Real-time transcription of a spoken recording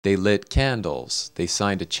They lit candles, they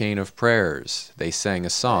signed a chain of prayers, they sang a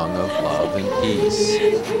song of love and peace.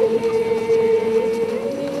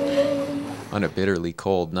 On a bitterly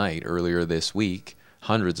cold night earlier this week,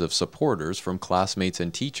 hundreds of supporters, from classmates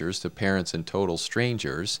and teachers to parents and total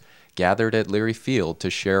strangers, gathered at Leary Field to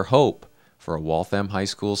share hope for a Waltham High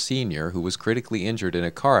School senior who was critically injured in a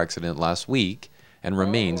car accident last week and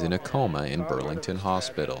remains in a coma in Burlington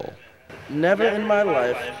Hospital. Never in my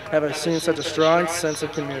life have I seen such a strong sense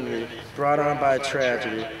of community brought on by a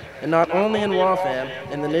tragedy, and not only in Waltham,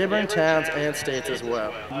 in the neighboring towns and states as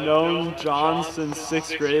well. I've known John since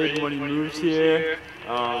 6th grade when he moved here.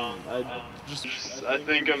 I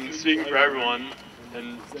think I'm speaking for everyone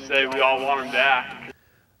and say we all want him back.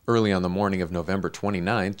 Early on the morning of November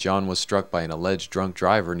 29th, John was struck by an alleged drunk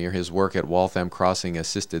driver near his work at Waltham Crossing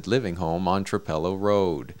Assisted Living Home on Trapello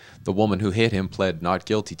Road. The woman who hit him pled not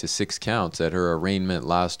guilty to 6 counts at her arraignment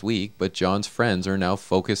last week, but John's friends are now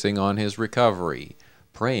focusing on his recovery,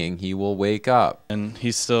 praying he will wake up. And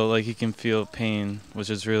he's still, he can feel pain, which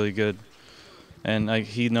is really good. And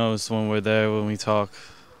he knows when we're there, when we talk.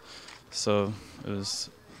 So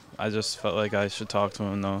I just felt like I should talk to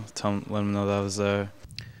him, though, let him know that I was there.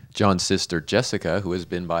 John's sister Jessica, who has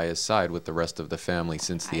been by his side with the rest of the family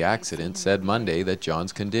since the accident, said Monday that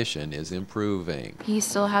John's condition is improving. He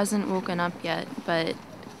still hasn't woken up yet, but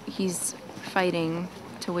he's fighting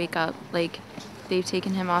to wake up. They've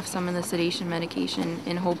taken him off some of the sedation medication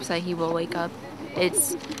in hopes that he will wake up.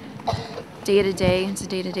 It's day-to-day, it's a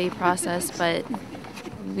day-to-day process, but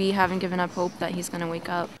we haven't given up hope that he's going to wake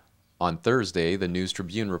up. On Thursday, the News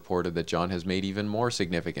Tribune reported that John has made even more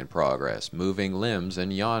significant progress, moving limbs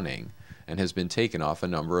and yawning, and has been taken off a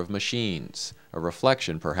number of machines, a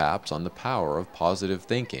reflection perhaps on the power of positive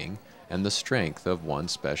thinking and the strength of one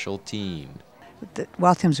special team.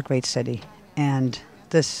 Waltham's a great city, and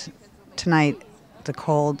tonight, the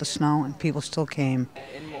cold, the snow, and people still came.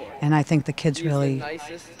 And I think the kids really,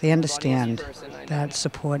 they understand that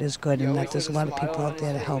support is good and that there's a lot of people out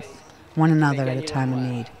there to help one another at a time of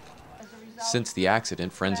need. Since the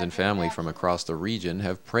accident, friends and family from across the region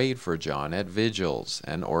have prayed for John at vigils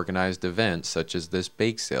and organized events such as this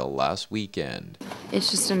bake sale last weekend. It's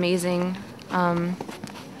just amazing.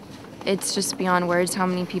 It's just beyond words how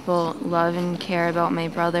many people love and care about my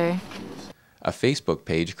brother. A Facebook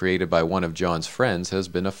page created by one of John's friends has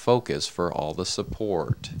been a focus for all the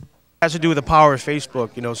support. It has to do with the power of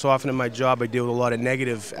Facebook. So often in my job I deal with a lot of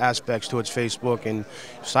negative aspects towards Facebook and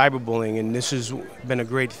cyberbullying, and this has been a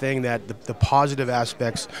great thing, that the positive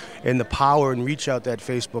aspects and the power and reach out that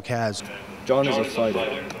Facebook has. John is a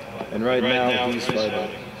fighter, and right now he's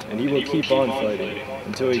fighting, and he will keep on fighting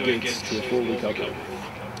until he gets to a full recovery.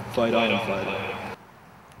 Fight on, fighter.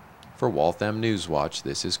 For Waltham Newswatch,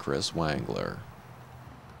 this is Chris Wangler.